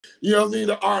You know what I mean?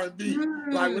 The R&B.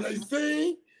 Like when they Mm.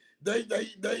 sing, they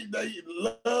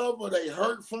love or they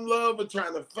hurt from love or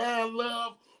trying to find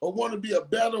love or want to be a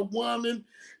better woman.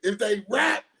 If they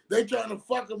rap, they trying to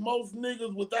fuck most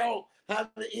niggas without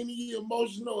having any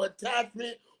emotional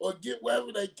attachment or get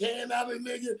whatever they can out of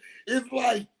nigga. It's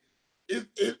like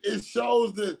it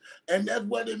shows that, and that's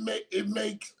what it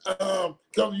makes.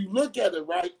 Cause you look at it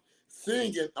right,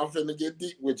 singing. I'm finna get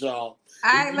deep with y'all.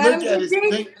 All If right, you let look him at get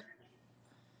deep. it,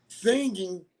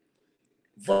 singing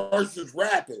versus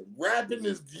rapping. Rapping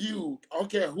is viewed, I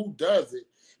don't care who does it,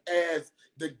 as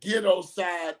the ghetto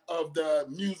side of the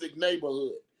music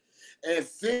neighborhood. And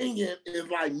singing is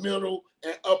like middle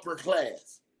and upper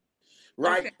class,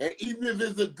 right? Okay. And even if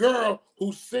it's a girl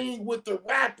who sing with the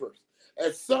rappers,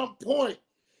 at some point,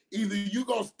 either you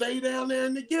gonna stay down there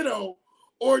in the ghetto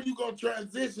or you gonna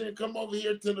transition and come over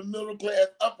here to the middle class,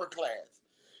 upper class.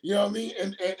 You know what I mean?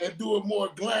 And do it more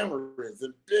glamorous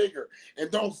and bigger and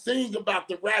don't sing about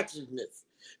the ratchetness.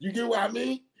 You get what I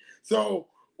mean? So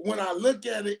when I look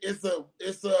at it,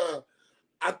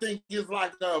 I think it's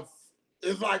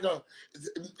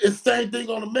same thing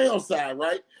on the male side,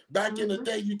 right? Back in the Mm-hmm.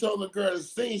 day, you told a girl to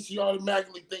sing, she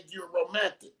automatically think you're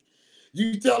romantic.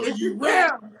 You tell her This is you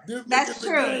rap, true. this That's nigga's a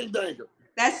true. game banger.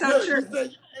 That's so Yeah, true.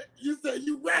 you say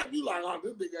you rap, you like, oh,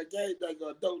 this nigga a game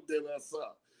banger, don't do that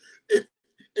stuff. It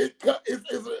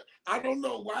it's I don't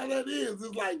know why that is.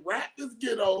 It's like rap is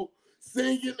ghetto,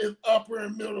 singing is upper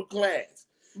and middle class.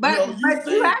 You But know, you you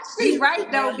sing actually peace right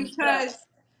in though, 90s style. because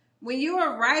when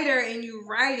you're a writer and you're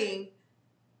writing,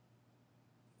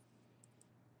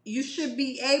 you should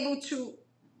be able to,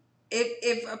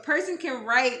 if a person can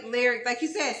write lyrics, like you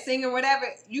said, sing or whatever,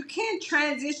 you can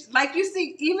transition. Like you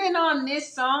see, even on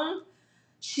this song,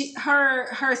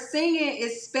 her singing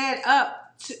is sped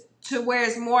up to where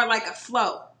it's more like a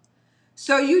flow.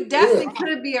 So you Yeah. definitely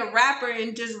could be a rapper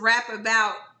and just rap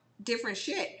about different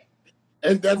shit.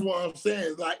 And that's what I'm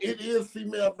saying. Like it is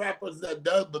female rappers that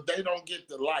does, but they don't get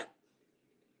the light.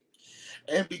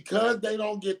 And because they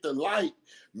don't get the light,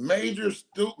 major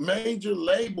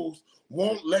labels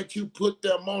won't let you put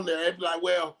them on there. They be like,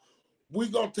 well, we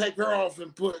gonna take her off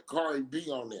and put Cardi B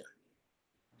on there.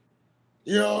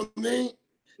 You know what I mean?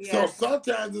 So Yes.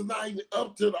 sometimes it's not even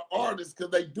up to the artist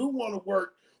because they do want to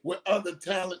work with other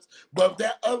talents, but if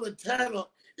that other talent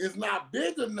is not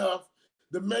big enough,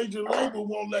 the major label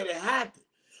won't let it happen.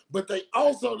 But they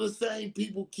also the same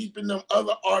people keeping them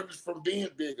other artists from being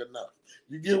big enough.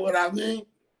 You get what I mean?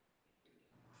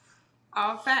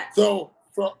 All facts. So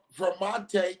from my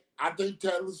take, I think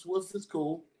Taylor Swift is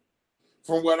cool.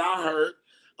 From what I heard,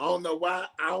 I don't know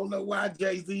why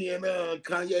Jay-Z and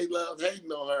Kanye love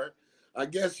hating on her. I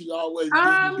guess she always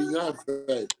beating Um,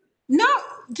 Beyonce. no,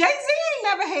 Jay Z ain't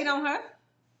never hate on her.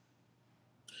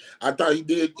 I thought he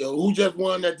did. Who just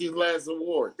won at these last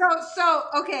awards? So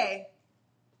okay.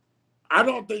 I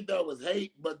don't think that was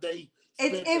hate, but they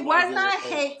spent It it like was it was not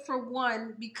hate. hate for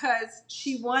one because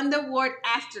she won the award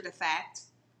after the fact.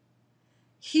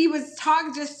 He was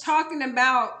just talking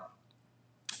about,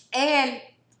 and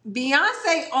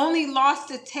Beyonce only lost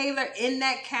to Taylor in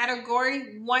that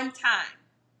category one time.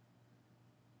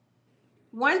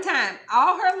 One time.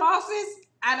 All her losses,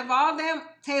 out of all them,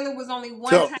 Taylor was only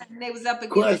one So, time and they was up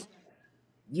against her. question: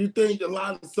 you think a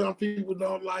lot of some people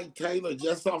don't like Taylor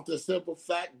just off the simple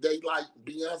fact they like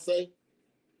Beyonce?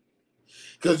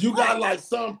 Because you got like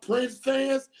some Prince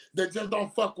fans that just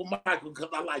don't fuck with Michael because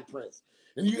I like Prince.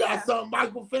 And you got Yeah. some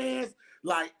Michael fans,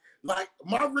 like my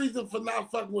reason for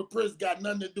not fucking with Prince got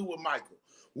nothing to do with Michael.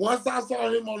 Once I saw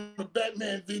him on the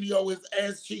Batman video, his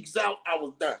ass cheeks out, I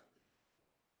was done.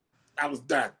 I was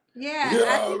done. Yeah, You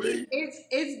I know think what I mean?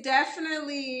 it's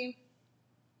definitely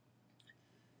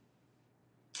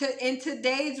in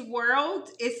today's world,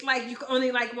 it's like you can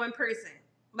only like one person.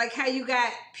 Like how you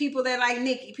got people that like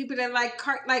Nicki, people that like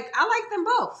like I like them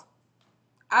both.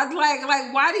 I'd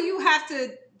like why do you have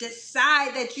to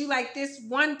decide that you like this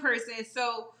one person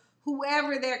so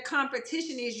whoever their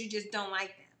competition is, you just don't like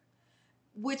them?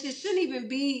 Which it shouldn't even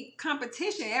be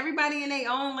competition. Everybody in their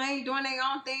own lane doing their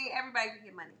own thing. Everybody can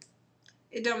get money.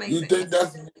 It don't make You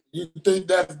sense. think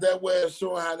that's that way of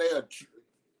showing how they're a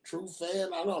true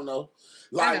fan? I don't know.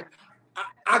 I know. Like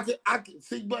I can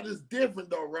see, but it's different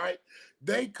though, right?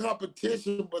 They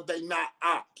competition, but they not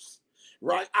ops,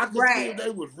 right? I could see Right. if they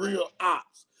was real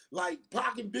ops. Like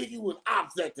Pac and Biggie was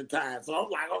ops at the time, so I'm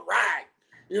like, all right,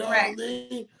 you know what I Right.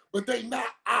 mean? But they not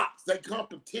ops, they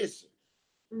competition.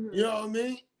 You Mm-hmm. know what I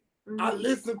mean? I Mm-hmm.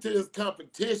 listen to this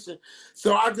competition,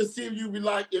 so I could see if you be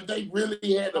like, if they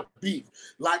really had a beef.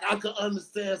 Like I could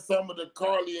understand some of the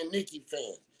Carly and Nicki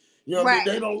fans. You know what I mean? Right.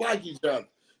 They don't like each other.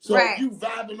 So if Right. you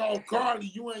vibing on Cardi,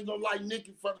 you ain't gonna like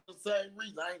Nicki for the same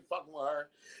reason. I ain't fucking with her.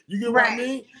 You get what I Right.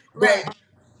 mean? Right.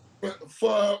 But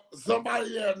for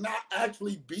somebody they're not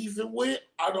actually beefing with,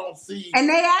 I don't see And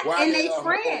they act why and they they'll hold.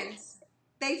 friends.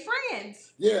 They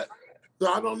friends. Yeah.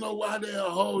 So I don't know why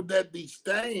they'll hold that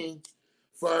disdain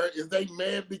for her. Is they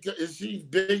mad because is she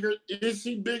bigger? Is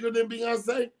she bigger than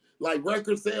Beyonce? Like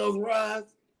record sales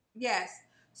rise? Yes.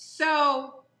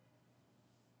 So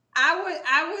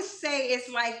I would say it's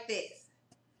like this.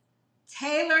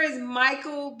 Taylor is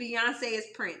Michael, Beyonce is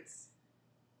Prince.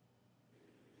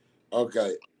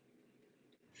 Okay.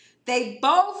 They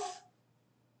both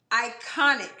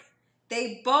iconic.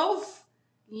 They both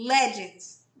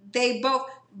legends. They both,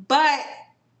 but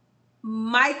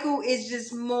Michael is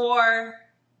just more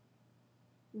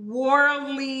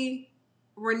worldly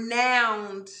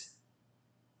renowned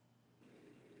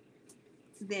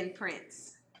than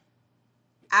Prince.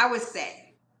 I would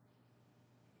say.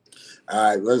 All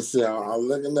right, let's see. I'm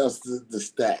looking up the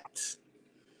stats.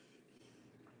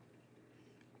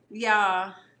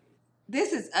 Y'all,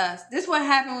 this is us. This is what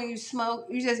happened when you smoke.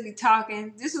 You just be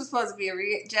talking. This was supposed to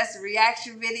be just a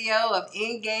reaction video of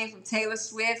Endgame from Taylor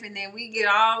Swift, and then we get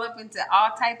all up into all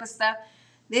type of stuff.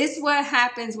 This is what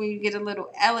happens when you get a little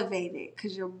elevated,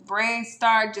 because your brain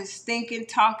start just thinking,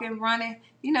 talking, running.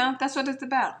 You know, that's what it's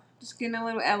about. Just getting a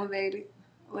little elevated,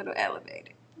 a little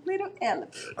elevated, a little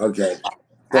elevated. Okay. All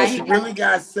So right, he she got really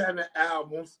got 7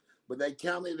 albums, but they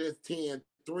counted as 10.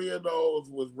 3 of those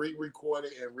was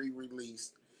re-recorded and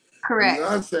re-released. correct.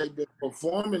 Beyonce been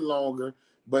performing longer,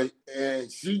 but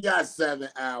she got 7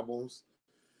 albums.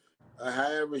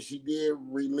 However, she did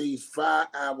release 5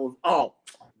 albums. Oh,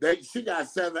 she got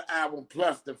 7 albums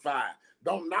plus the 5.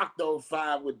 Don't knock those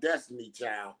 5 with Destiny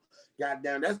Child.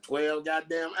 Goddamn, that's 12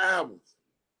 goddamn albums.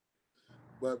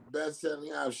 But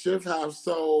best-selling album should have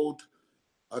sold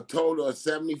a total of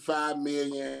 75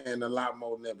 million and a lot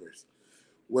more numbers.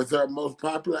 With her most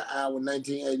popular album,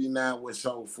 1989, which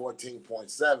sold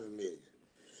 14.7 million.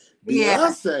 Yeah.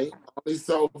 Beyonce only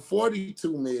sold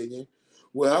 42 million,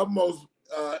 with her most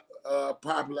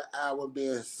popular album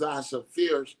being Sasha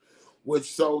Fierce,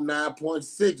 which sold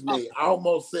 9.6 million. I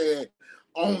almost said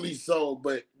only sold,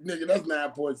 but nigga, that's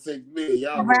 9.6 million.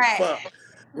 Y'all give a Right. fuck.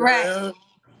 You Right. know,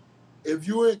 if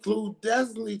you include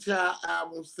Destiny Child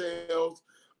album sales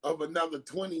of another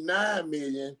 29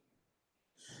 million,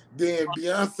 then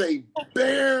Beyonce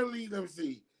barely, let me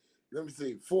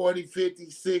see, 40, 50,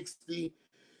 60,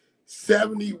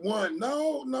 71.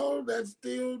 No, that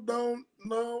still don't,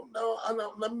 no, I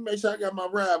don't, let me make sure I got my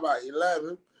ride by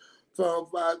 11,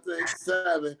 12, 5, 6,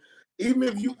 7. Even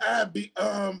if you add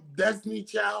Destiny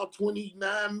Child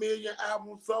 29 million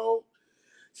albums sold,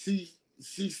 she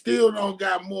still don't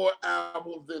got more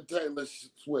albums than Taylor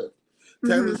Swift.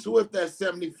 Taylor Swift at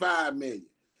 75 million.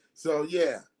 So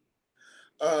yeah.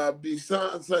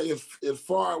 Beyonce is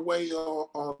far away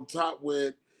on top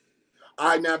with. All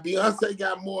right, now Beyonce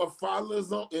got more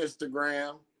followers on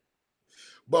Instagram,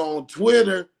 but on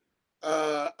Twitter,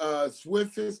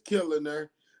 Swift is killing her,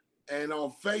 and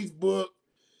on Facebook,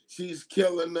 she's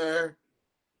killing her,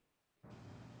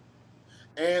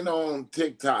 and on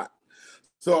TikTok.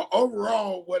 So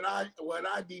overall, what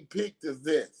I depict is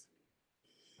this: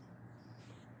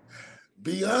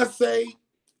 Beyonce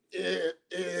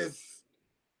is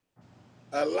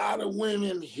a lot of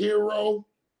women hero.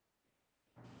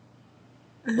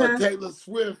 But Taylor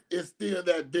Swift is still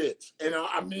that bitch. And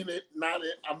I mean it, not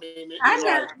it, I mean it I in know.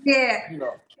 like, Yeah. you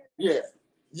know, yeah,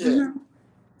 yeah,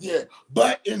 yeah.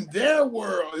 But in their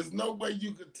world, there's no way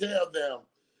you could tell them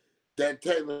that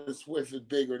Taylor Swift is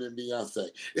bigger than Beyonce.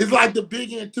 It's like the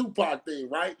Biggie and Tupac thing,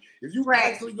 right? If you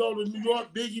Right. actually go to New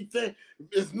York, Biggie thing,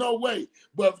 there's no way.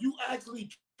 But if you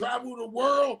actually travel the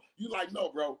world, you like,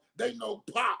 no, bro, they know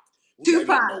pop. They don't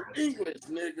know Tupac. English,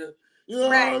 nigga. You know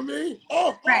Right. what I mean?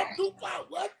 Oh, Right. Tupac,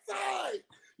 what side?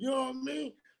 You know what I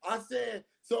mean? I said,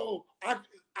 so I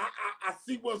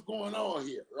see what's going on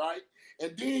here, right?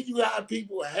 And then you have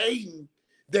people hating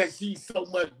that she's so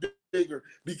much bigger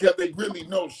because they really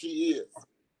know she is.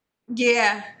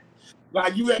 Yeah.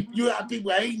 Like you have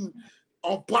people hating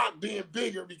on Pop being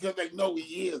bigger because they know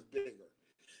he is bigger.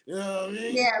 You know what I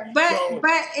mean? Yeah. But So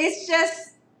it's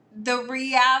just the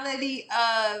reality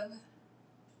of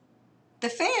the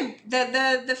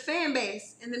fan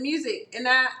base and the music. And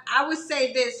I would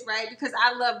say this, right, because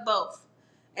I love both.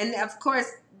 And of course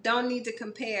don't need to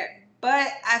compare.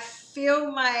 But I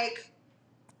feel like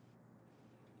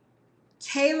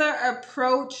Taylor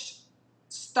approached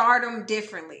stardom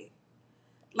differently.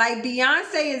 Like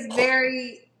Beyonce is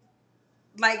very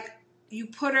like you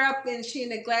put her up and she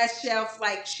in a glass shelf,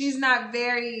 like she's not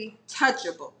very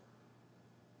touchable.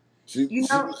 You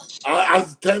know, I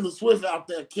Taylor Swift out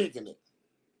there kicking it.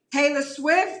 Taylor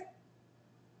Swift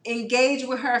engaged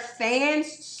with her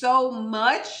fans so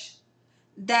much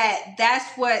that's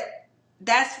why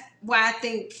I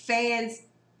think fans,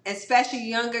 especially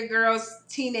younger girls,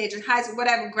 teenagers, high school,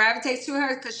 whatever, gravitates to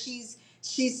her because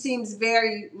she seems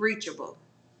very reachable.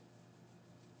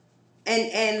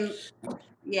 And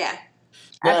yeah,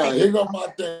 I Now, think here go my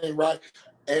thing, right?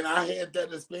 And I had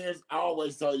that experience. I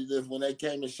always tell you this when they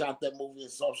came and shot that movie in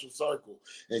Social Circle.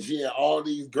 And she had all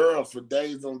these girls for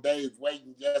days on days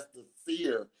waiting just to see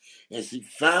her. And she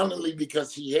finally,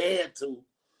 because she had to,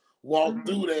 walk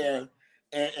through there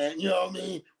and you know what I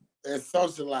mean? And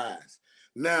socialize.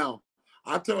 Now,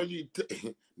 I told you,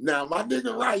 now my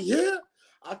nigga right here,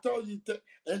 I told you,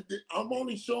 and I'm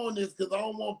only showing this because I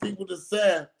don't want people to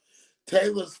say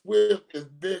Taylor Swift is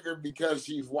bigger because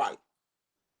she's white,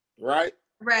 right?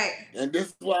 right. And this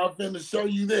is why I'm finna show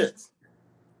you this.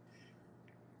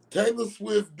 Taylor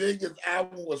Swift's biggest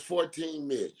album was 14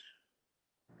 million.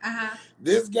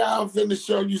 This guy I'm finna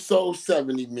show you sold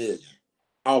 70 million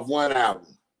off one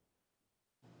album.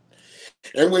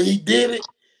 And when he did it,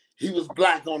 he was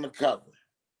black on the cover.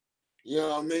 You know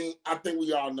what I mean? I think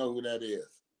we all know who that is.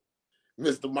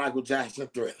 Mr. Michael Jackson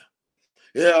Thriller.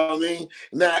 You know what I mean?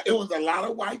 Now, it was a lot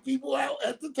of white people out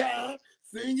at the time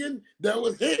singing. There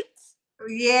was hits.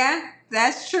 Yeah,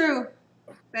 that's true.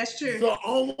 That's true. So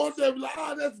on one day, like,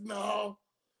 oh, that's no.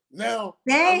 Now,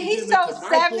 dang, he sold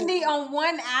 70 on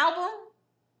one album?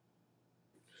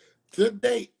 To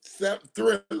date,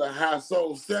 Thriller has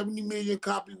sold 70 million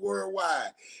copies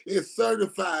worldwide. It's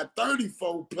certified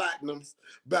 34 platinums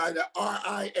by the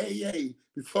RIAA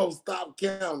before stop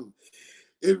counting.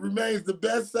 It remains the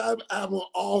best-selling album of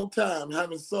all time,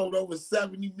 having sold over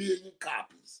 70 million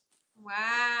copies. Wow.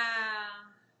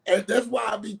 And that's why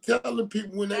I be telling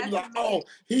people when they be like, oh,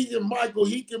 he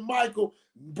can Michael.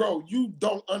 Bro, you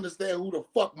don't understand who the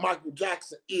fuck Michael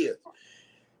Jackson is.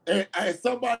 And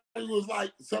somebody was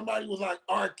like,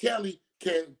 R. Kelly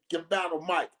can battle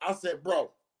Mike. I said,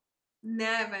 bro.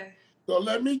 Never. So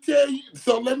let me tell you,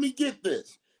 let me get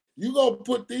this. You gonna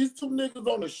put these two niggas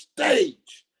on the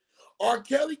stage. R.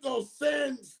 Kelly gonna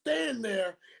stand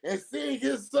there and sing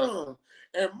his song.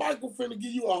 And Michael finna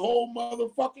give you a whole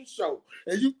motherfucking show.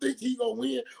 And you think he gonna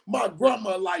win? My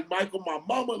grandma like Michael, my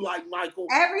mama like Michael.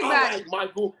 Everybody. I like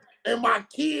Michael. And my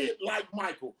kid like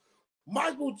Michael.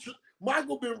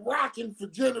 Michael been rocking for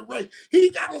generations. He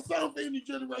got a song for any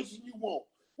generation you want.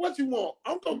 What you want?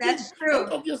 I'm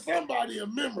gonna give somebody a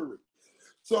memory.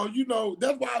 So, you know,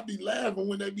 that's why I be laughing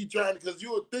when they be trying, because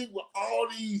you would think with all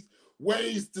these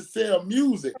ways to sell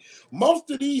music, most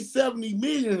of these 70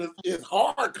 million is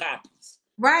hard copies.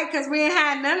 Right, because we ain't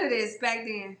had none of this back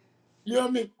then. You know what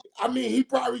I mean? I mean, he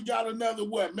probably got another,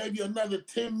 maybe another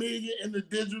 10 million in the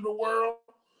digital world.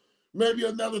 Maybe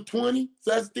another 20.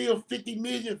 So that's still 50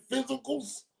 million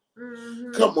physicals.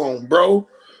 Mm-hmm. Come on, bro.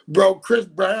 Bro, Chris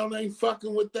Brown ain't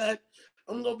fucking with that.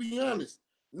 I'm going to be honest.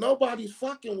 Nobody's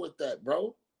fucking with that,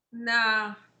 bro.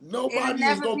 Nah. Nobody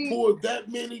is going to pull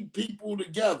that many people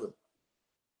together.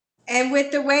 And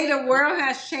with the way the world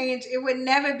has changed, it would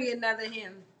never be another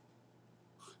him.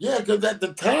 Yeah, because at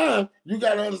the time, you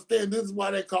got to understand, this is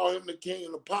why they call him the king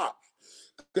of the pop.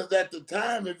 Because at the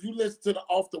time, if you listen to the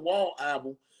Off the Wall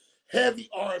album, heavy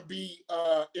R&B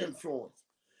influence.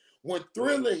 When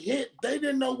Thriller hit, they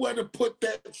didn't know where to put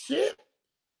that shit.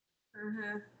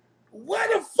 Mm-hmm.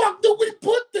 Where the fuck do we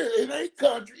put that? It ain't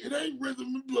country. It ain't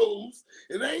rhythm and blues.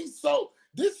 It ain't soul.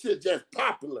 This shit just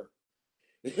popular.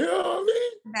 You know what I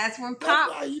mean? That's when pop.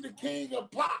 That's why he the king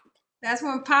of pop. That's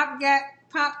when pop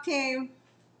came.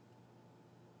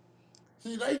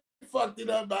 See, they fucked it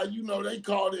up by, you know, they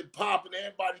called it pop and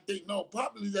everybody think, no,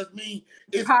 popular just means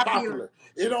it's popular.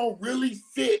 It don't really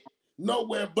fit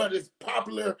nowhere, but it's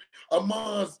popular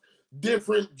amongst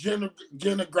different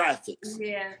demographics.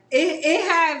 Yeah.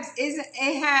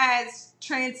 It has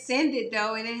transcended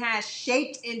though, and it has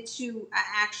shaped into an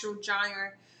actual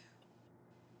genre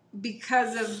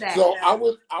because of that. So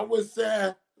I would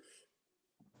say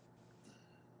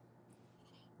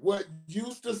what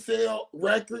used to sell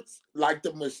records, like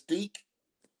the mystique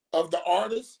of the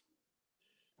artist,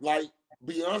 like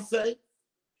Beyonce,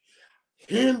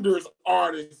 hinders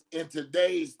artists in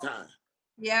today's time.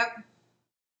 Yep.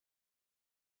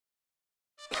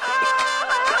 I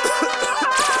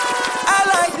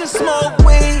like to smoke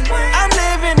weed. I'm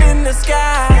living in the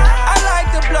sky. I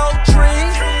like to blow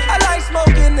trees. I like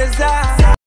smoking the Zai.